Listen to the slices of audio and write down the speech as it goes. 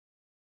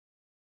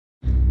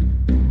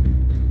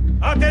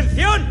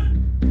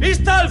¡Atención!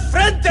 ¡Vista al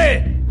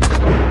frente!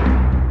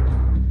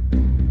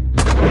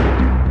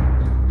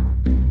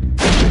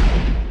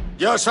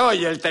 Yo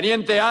soy el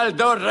teniente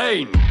Aldo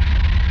Rain.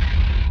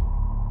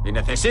 Y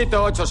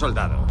necesito 8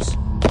 soldados.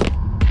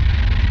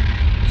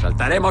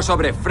 Saltaremos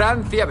sobre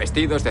Francia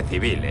vestidos de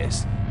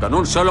civiles, con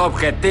un solo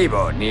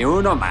objetivo, ni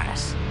uno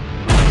más.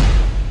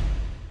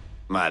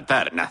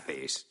 Matar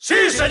nazis.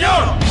 ¡Sí,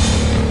 señor!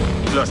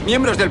 Los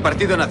miembros del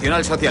Partido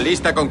Nacional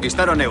Socialista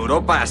conquistaron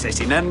Europa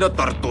asesinando,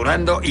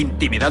 torturando,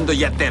 intimidando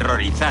y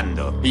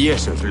aterrorizando. Y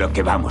eso es lo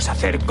que vamos a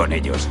hacer con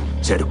ellos.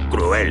 Ser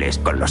crueles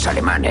con los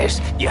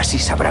alemanes y así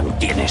sabrán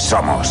quiénes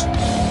somos.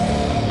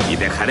 Y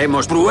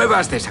dejaremos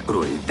pruebas de esa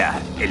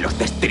crueldad en los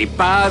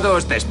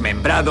destripados,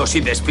 desmembrados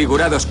y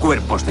desfigurados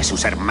cuerpos de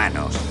sus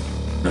hermanos.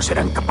 No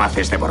serán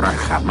capaces de borrar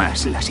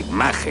jamás las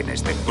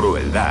imágenes de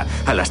crueldad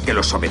a las que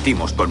los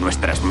sometimos con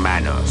nuestras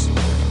manos,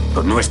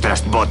 con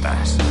nuestras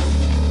botas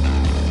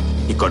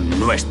y con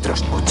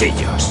nuestros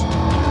cuchillos.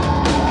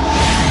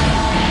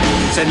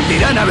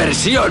 Sentirán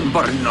aversión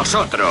por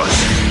nosotros.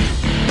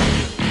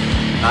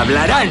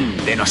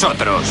 Hablarán de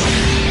nosotros.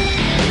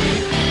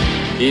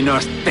 Y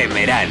nos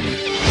temerán.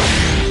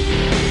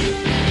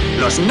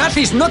 Los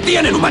nazis no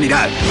tienen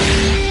humanidad.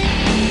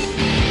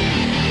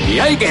 Y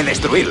hay que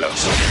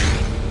destruirlos.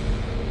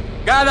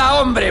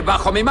 Cada hombre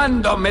bajo mi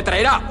mando me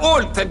traerá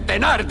un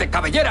centenar de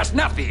cabelleras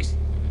nazis.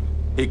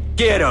 Y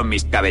quiero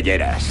mis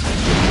cabelleras.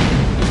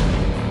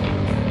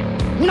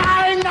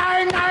 ¡Nein,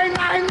 nein, nein,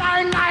 nein,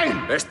 nein,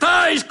 nein!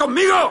 ¿Estáis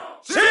conmigo?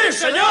 ¡Sí,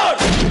 señor!